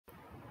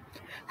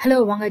Hello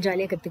வாங்க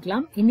ஜாலியாக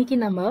கற்றுக்கலாம். இன்றைக்கி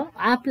நம்ம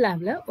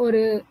applabல ஒரு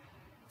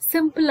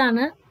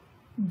சிம்பிளான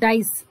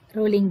டைஸ்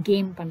ரோலிங்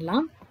கேம்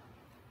பண்ணலாம்.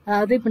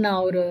 அதாவது இப்போ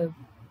நான்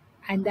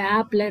அந்த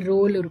ஆப்பில்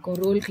ரோல் இருக்கும்,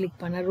 ரோல் கிளிக்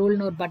பண்ண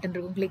ரோல்னு ஒரு பட்டன்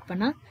இருக்கும், கிளிக்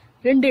பண்ணால்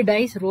 2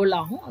 டைஸ் ரோல்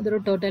ஆகும்.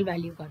 அதோட டோட்டல்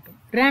வேல்யூ காட்டும்.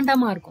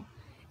 ரேண்டமாக இருக்கும்.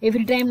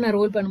 எவ்ரி டைம் நான்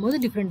ரோல்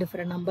பண்ணும்போது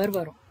டிஃப்ரெண்ட் நம்பர்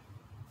வரும்.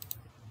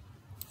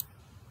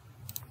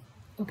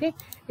 ஓகே,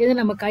 இது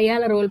நம்ம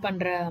கையால் ரோல்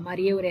பண்ணுற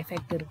மாதிரியே ஒரு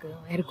எஃபெக்ட்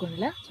இருக்கும்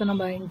இல்லை. ஸோ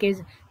நம்ம இன்கேஸ்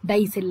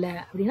டைஸ் இல்லை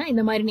அப்படின்னா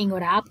இந்த மாதிரி நீங்கள்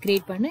ஒரு ஆப்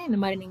க்ரியேட் பண்ணி இந்த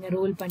மாதிரி நீங்கள்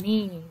ரோல் பண்ணி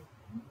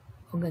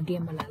உங்கள்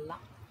கேம்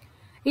விளாட்லாம்.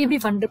 எப்படி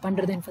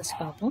பண்ணுறதுன்னு ஃபஸ்ட்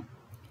பார்ப்போம்.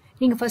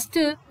 நீங்கள்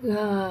ஃபஸ்ட்டு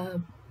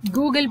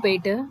கூகுள்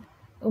போய்ட்டு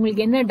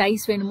உங்களுக்கு என்ன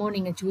டைஸ் வேணுமோ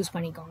நீங்கள் சூஸ்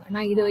பண்ணிக்கோங்க.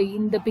 நான்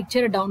இந்த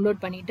பிக்சரை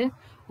டவுன்லோட் பண்ணிவிட்டு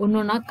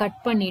ஒன்று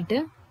கட் பண்ணிவிட்டு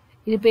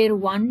இது பேர்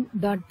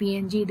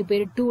 1.png, இது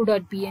பேர்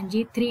 2.png,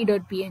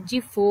 3.png,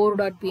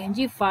 4.png,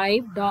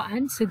 5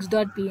 and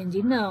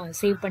 6.pngன்னு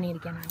save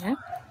பண்ணியிருக்கேன் நான்.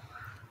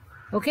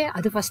 ஓகே,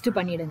 அது ஃபஸ்ட்டு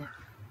பண்ணிவிடுங்க.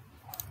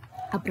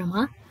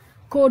 அப்புறமா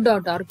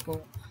code.org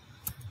போவோம்.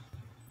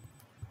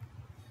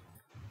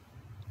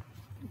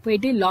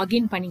 போயிட்டு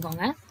லாகின்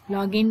பண்ணிக்கோங்க.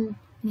 லாகின்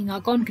நீங்கள்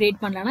அக்கௌண்ட்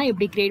க்ரியேட் பண்ணலன்னா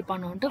எப்படி க்ரியேட்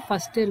பண்ணோன்ட்டு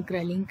ஃபஸ்ட்டு இருக்கிற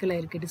லிங்க்கில்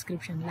இருக்குது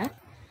டிஸ்கிரிப்ஷனில்.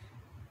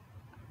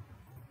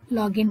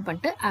 லாகின்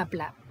பண்ணிட்டு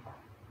applab.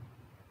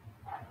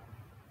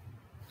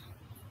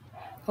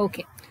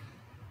 ஓகே,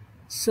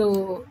 ஸோ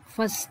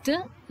ஃபஸ்ட்டு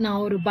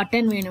நான் ஒரு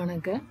பட்டன் வேணும்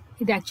எனக்கு.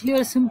 இது ஆக்சுவலி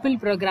ஒரு சிம்பிள்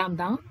ப்ரோக்ராம்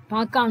தான்,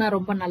 பார்க்க ஆனால்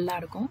ரொம்ப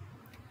நல்லாயிருக்கும்.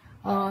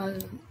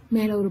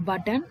 மேலே ஒரு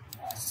பட்டன்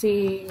சே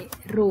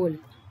ரோல்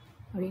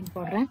அப்படின்னு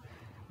போடுறேன்.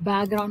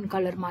 பேக்ரவுண்ட்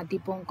கலர்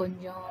மாற்றிப்போம்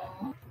கொஞ்சம்,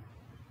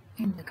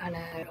 இந்த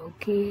கலர்.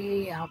 ஓகே,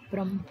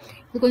 அப்புறம்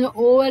இது கொஞ்சம்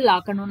ஓவல்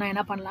ஆக்கணும்னா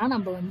என்ன பண்ணலாம்,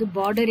 நம்ம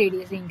பார்டர்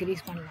ரேடியஸ்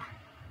இன்க்ரீஸ் பண்ணலாம்.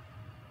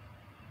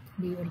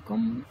 இப்படி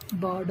இருக்கும்.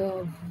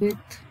 Border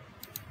with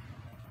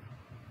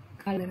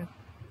colour.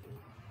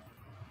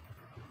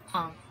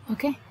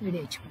 Okay, ready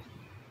வச்சுக்கோம்.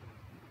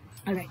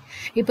 ஆல்ரைட்,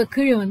 இப்போ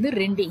கீழே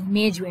 2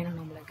 இமேஜ் வேணும்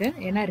நம்மளுக்கு,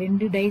 ஏன்னா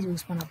 2 டைஸ்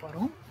யூஸ் பண்ண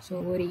போகிறோம். ஸோ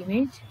ஒரு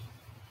இமேஜ்,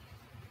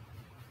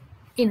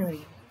 இன்னொரு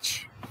இமேஜ்.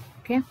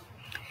 ஓகே,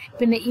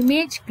 இப்போ இந்த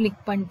இமேஜ்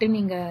கிளிக் பண்ணிட்டு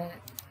நீங்கள்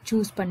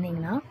சூஸ்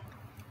பண்ணிங்கன்னா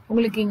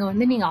உங்களுக்கு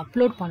இங்கே நீங்கள்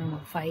அப்லோட்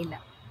பண்ணணும் ஃபைலை.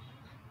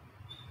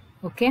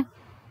 ஓகே,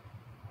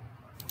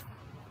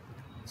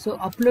 ஸோ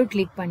அப்லோட்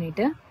கிளிக்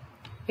பண்ணிவிட்டு,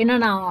 ஏன்னா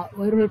நான்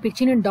ஒரு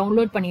பிக்சர்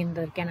டவுன்லோட்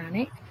பண்ணியிருந்திருக்கேன்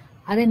நான்,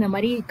 அதை இந்த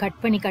மாதிரி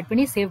கட்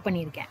பண்ணி சேவ்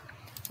பண்ணியிருக்கேன்.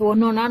 ஸோ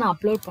ஒன்று நான்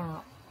அப்லோட்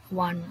பண்ணணும்.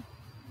 1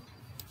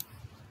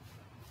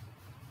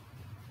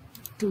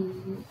 2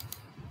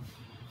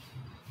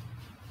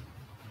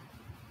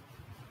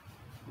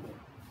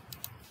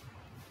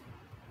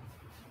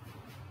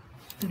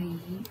 3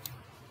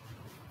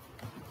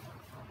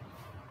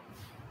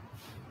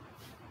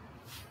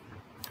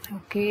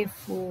 ஓகே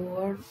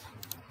 4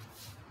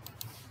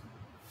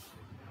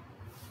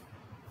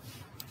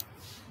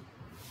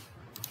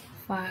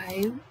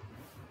 5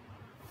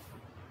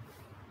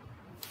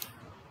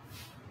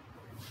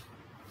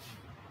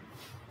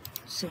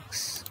 6.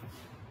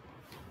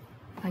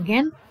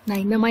 அகேன்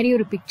நான் இந்த மாதிரி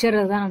ஒரு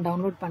பிக்சரை தான் நான்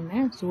டவுன்லோட்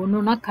பண்ணேன். ஸோ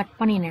ஒன்று கட்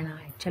பண்ணினேன்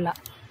நான். ஆக்சுவலாக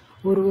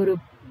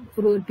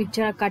ஒரு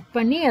பிக்சரை கட்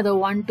பண்ணி அதை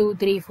 1 2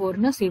 3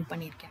 4ன்னு சேவ்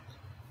பண்ணியிருக்கேன்.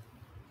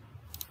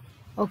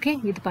 ஓகே,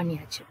 இது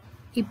பண்ணியாச்சு.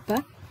 இப்போ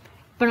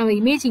நம்ம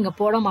இமேஜ் இங்கே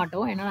போட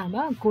மாட்டோம், ஏன்னா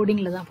நம்ம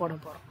கோடிங்கில் தான் போட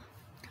போகிறோம்.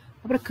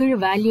 அப்புறம்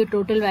கீழே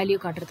டோட்டல் வேல்யூ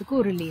காட்டுறதுக்கு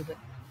ஒரு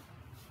லேபிள்.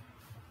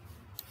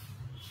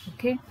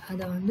 ஓகே,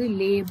 அதை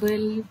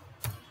லேபிள்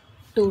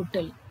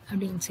டோட்டல்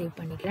அப்படின்னு சேவ்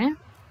பண்ணிக்கிறேன்.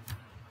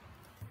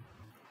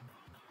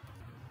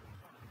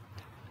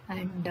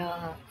 அண்ட்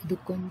இது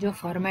கொஞ்சம்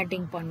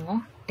ஃபார்மேட்டிங்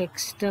பண்ணுவோம்.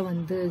 டெக்ஸ்ட்டை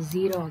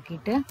 0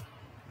 ஆக்கிட்டு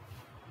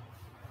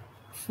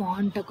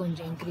ஃபாண்ட்டை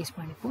கொஞ்சம் இன்க்ரீஸ்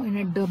பண்ணிப்போம்.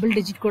 ஏன்னா டபுள்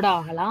டிஜிட் கூட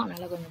ஆகலாம்,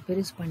 அதனால் கொஞ்சம்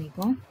பெருசு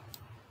பண்ணிப்போம்.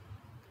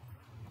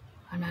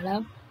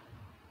 அதனால்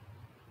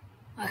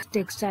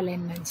text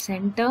alignment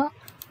centre,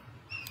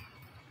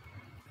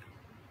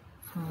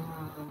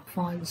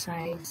 font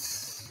size.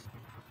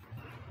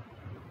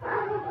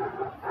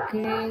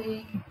 Okay,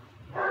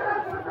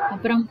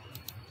 அப்புறம்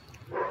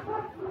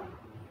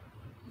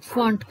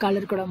ஃபாண்ட்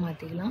கலர் கூட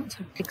மாற்றிக்கலாம். ஸோ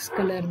டெக்ஸ்ட்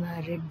கலர்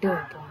நான் ரெட்டு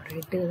வைப்போம்.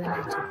 ரெட்டு தான்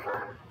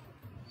வச்சுருக்கேன்.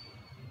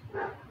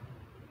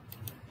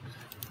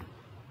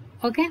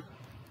 ஓகே,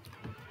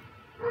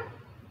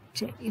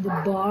 சரி, இது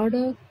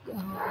பார்டர்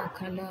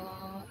கலர்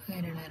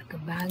வேறு என்ன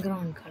இருக்குது,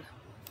 பேக்ரவுண்ட் கலர்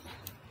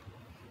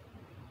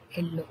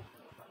எல்லோ.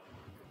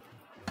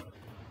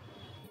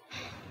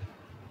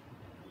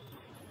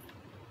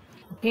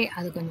 ஓகே,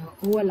 அது கொஞ்சம்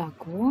ஓவல்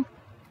ஆக்குவோம்.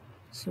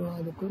 ஸோ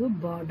அதுக்கு ஒரு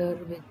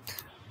border with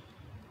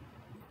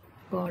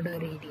border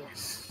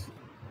radius.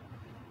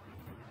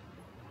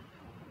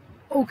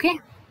 Okay,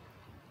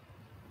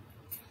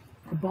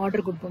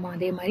 border கொடுப்போமா,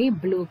 அதே மாதிரி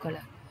blue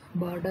colour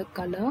border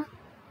colour,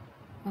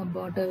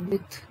 border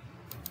with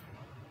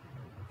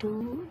 2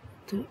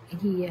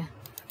 3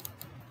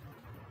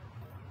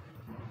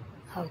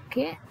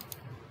 okay,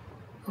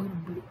 ஒரு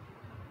ப்ளூ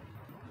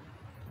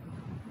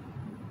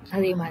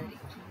அதே மாதிரி.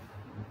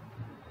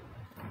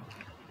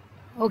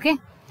 ஓகே,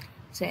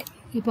 சரி,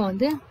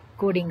 இப்போ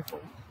கோடிங்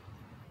போவோம்.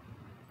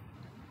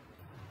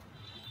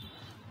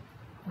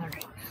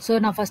 ஸோ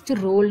நான் ஃபஸ்ட்டு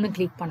ரோல்னு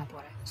கிளிக் பண்ண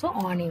போகிறேன். So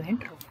on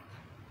event role.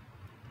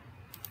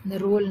 இந்த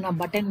ரோல் நான்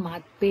பட்டன்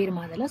பேர்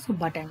மாதிரில. So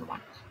button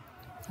 1.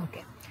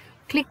 ஓகே,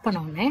 கிளிக் பண்ண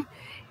உடனே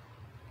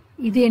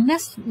இது என்ன,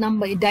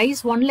 நம்ம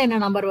டைஸ் 1ல் என்ன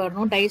நம்பர்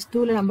வரணும், டைஸ்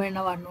 2ல் நம்ம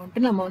என்ன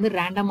வரணும்ட்டு நம்ம வந்து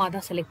ரேண்டமாக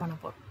தான் செலக்ட் பண்ண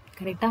போகிறோம்.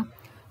 கரெக்டாக?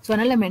 ஸோ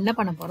அதனால் நம்ம என்ன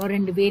பண்ண போகிறோம்,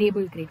 2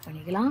 வேரியபிள் கிரியேட்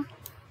பண்ணிக்கலாம்.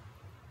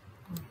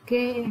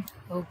 ஓகே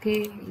ஓகே,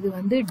 இது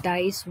வந்து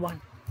டைஸ் 1,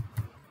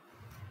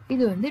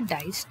 இது வந்து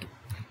டைஸ் 2.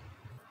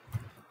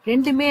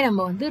 ரெண்டுமே நம்ம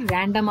வந்து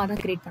ரேண்டமாக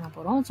தான் கிரியேட் பண்ண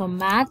போகிறோம். ஸோ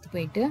மேத்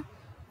போயிட்டு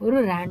ஒரு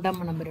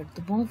ரேண்டம் நம்பர்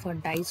எடுத்துப்போம் ஃபார்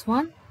டைஸ்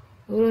 1,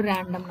 ஒரு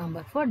random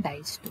number for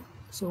dies 2.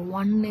 So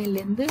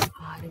 1லேருந்து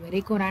 6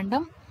 வரைக்கும்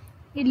ரேண்டம்,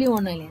 இதுலேயும்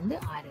 1லேருந்து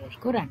 6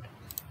 வரைக்கும் ரேண்டம்.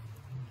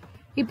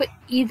 இப்போ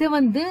இது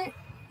வந்து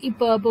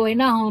இப்போ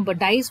என்ன ஆகும், இப்போ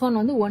டைஸ் 1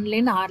 வந்து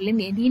 1லேருந்து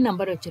 6லேருந்து எந்த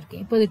நம்பர்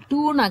வச்சுருக்கேன். இப்போ இது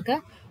 2னாக்க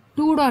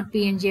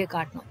 2.png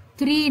காட்டணும்,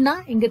 3னா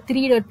இங்கே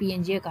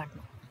 3.png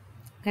காட்டணும்.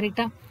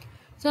 கரெக்டாக?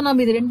 ஸோ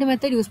நம்ம இது 2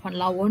 மெத்தட் யூஸ்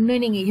பண்ணலாம். ஒன்று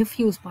நீங்கள் இஃப்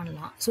யூஸ்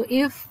பண்ணலாம். So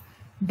if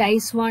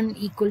dies 1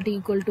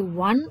 equal to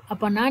 1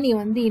 அப்போனா நீ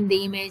வந்து இந்த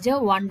இமேஜை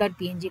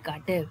 1.png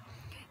காட்டு.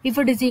 If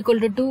it is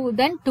equal to 2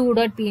 then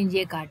 2.png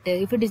காட்டு.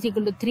 If it is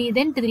equal to 3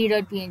 then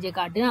 3.png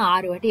காட்டுன்னு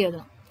 6 வாட்டி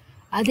எழுதணும்.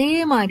 அதே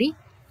மாதிரி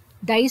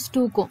dies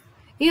 2க்கும்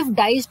if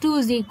dies 2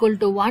 is equal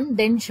to 1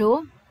 then show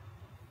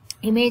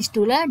image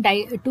 2ல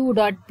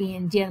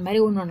 2.png அந்த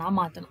மாதிரி ஒன்று ஒன்றா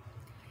மாற்றணும்.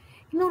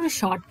 இன்னொரு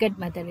ஷார்ட்கட்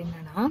மெத்தட்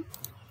என்னன்னா,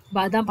 இப்போ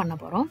அதான் பண்ண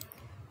போகிறோம்.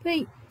 இப்போ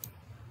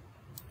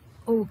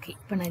ஓகே,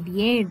 இப்போ நான் இது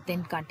ஏன்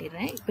எடுத்தேன்னு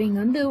காட்டிடுறேன். இப்போ இங்கே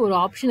வந்து ஒரு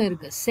ஆப்ஷன்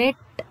இருக்குது,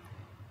 செட்,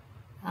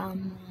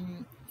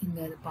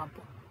 இங்கே அது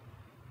பார்ப்போம்.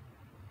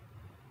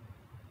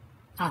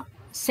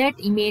 செட்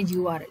இமேஜ்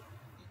யூஆர்எல்,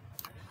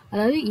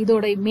 அதாவது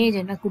இதோட இமேஜ்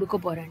என்ன கொடுக்க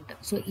போகிறேன்ட்டு.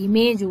 ஸோ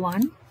இமேஜ்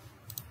 1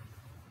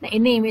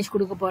 என்ன இமேஜ்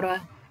கொடுக்க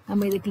போகிறோம்,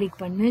 நம்ம இதை கிளிக்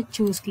பண்ணி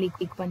சூஸ்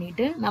கிளிக்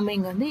பண்ணிவிட்டு நம்ம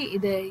இங்கே வந்து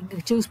இதை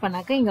இங்கே சூஸ்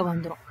பண்ணாக்க இங்கே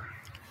வந்துடும்.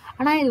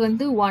 ஆனால் இது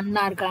வந்து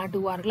 1ஆக இருக்கலாம்,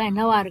 2ஆக இருக்கலாம்,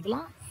 என்னவாக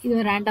இருக்கலாம்,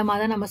 இது ரேண்டமாக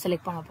தான் நம்ம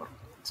செலக்ட் பண்ண போகிறோம்.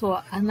 ஸோ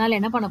அதனால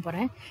என்ன பண்ண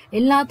போகிறேன்,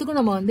 எல்லாத்துக்கும்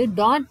நம்ம வந்து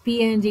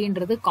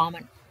 .pngன்றது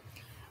காமன்.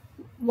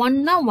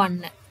 1னா 1,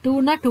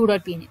 2னா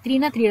 2.png,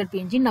 3னா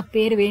 3.png நான்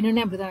பேர்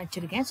வேணும்னு அப்படி தான்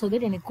வச்சுருக்கேன். ஸோ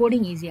தட் எனக்கு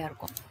கோடிங் ஈஸியாக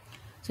இருக்கும்.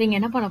 ஸோ இங்கே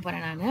என்ன பண்ண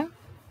போகிறேன், நான்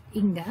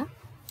இங்கே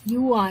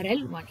URL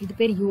 1, இது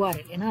பேர்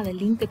URL, ஏன்னா அதை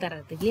லிங்க்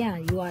தரதுக்கு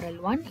URL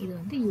 1, இது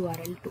வந்து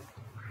URL 2.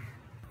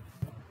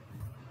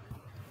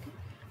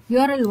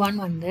 URL 1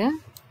 வந்து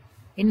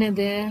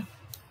என்னது,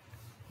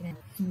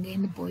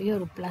 இங்கேருந்து போய்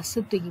ஒரு ப்ளஸ்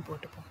தூக்கி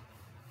போட்டுப்போம்.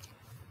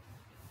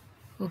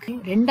 ஓகே,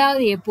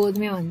 ரெண்டாவது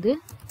எப்போதுமே வந்து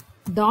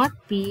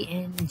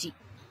 .png.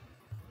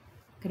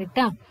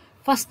 கரெக்டா?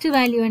 ஃபர்ஸ்ட்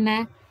வேல்யூ என்ன,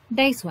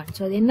 டைஸ் 1.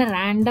 ஸோ அது என்ன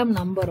ரேண்டம்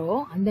நம்பரோ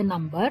அந்த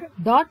நம்பர்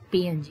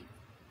 .png.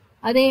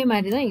 அதே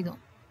மாதிரி தான்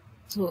இதுவும்.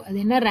 ஸோ அது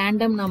என்ன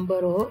ரேண்டம்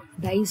நம்பரோ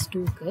டைஸ்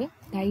 2க்கு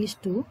டைஸ்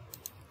 2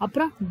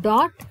 அப்புறம்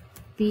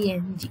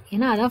 .png,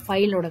 ஏன்னா அதான்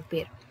ஃபைலோட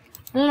பேர்.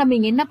 அதனால் நம்ம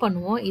இங்கே என்ன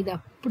பண்ணுவோம், இதை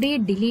அப்படியே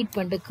டிலீட்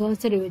பண்ணிட்டு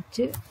கர்சரை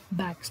வச்சு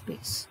பேக்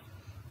ஸ்பேஸ்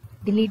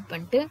டிலீட்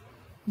பண்ணிட்டு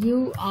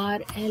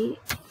URL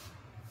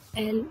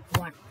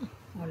L1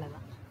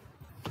 அவ்வளோதான்.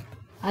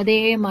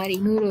 அதே மாதிரி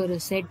இன்னொரு ஒரு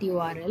செட்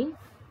URL,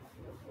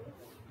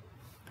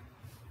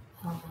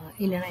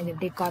 இல்லைனா இது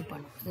இப்படியே கால்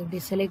பண்ணும், இது இப்படி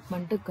செலக்ட்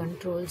பண்ணிட்டு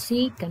Ctrl+C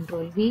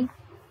Ctrl+V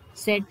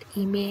செட்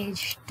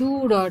இமேஜ்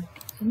 2.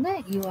 இந்த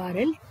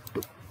URL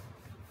 2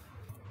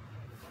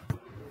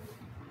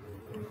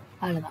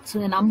 அவ்வளோதான். ஸோ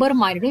இந்த நம்பர்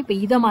மாறிடும். இப்போ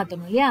இதை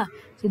மாற்றணும் இல்லையா,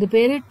 ஸோ இது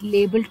பேர்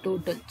label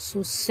total. So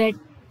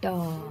set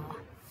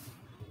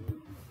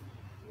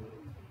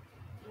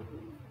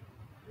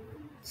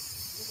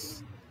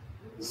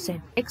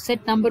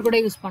set number கூட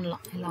யூஸ்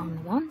பண்ணலாம், எல்லாம்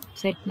ஒன்று தான்.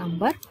 செட்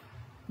நம்பர்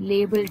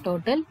லேபிள்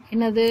டோட்டல்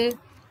என்னது,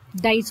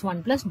 டைஸ்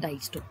 1 +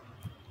 டைஸ் 2,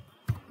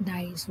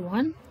 டைஸ்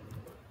 1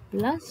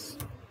 +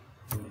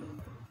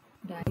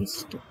 டைஸ்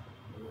 2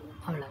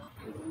 அவ்வளோதான்.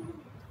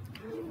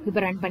 இப்போ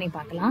ரன் பண்ணி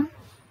பார்க்கலாம்.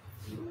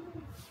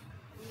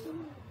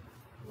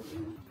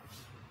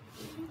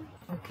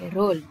 Okay,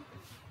 role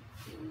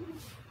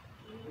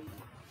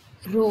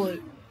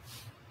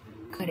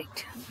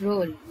correct,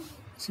 role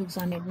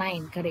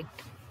 609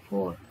 correct,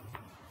 4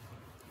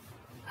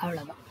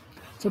 அவ்வளோதான்.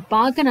 ஸோ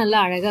பார்க்க நல்லா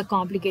அழகாக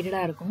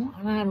காம்ப்ளிகேட்டடாக இருக்கும்,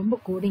 ஆனால் ரொம்ப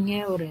கோடிங்கே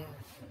ஒரு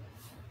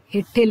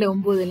 8 இல்லை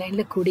 9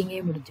 லைனில் கோடிங்கே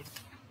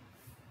முடிஞ்சிடுது.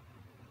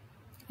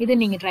 இதை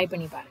நீங்கள் ட்ரை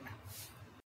பண்ணி பாருங்கள்.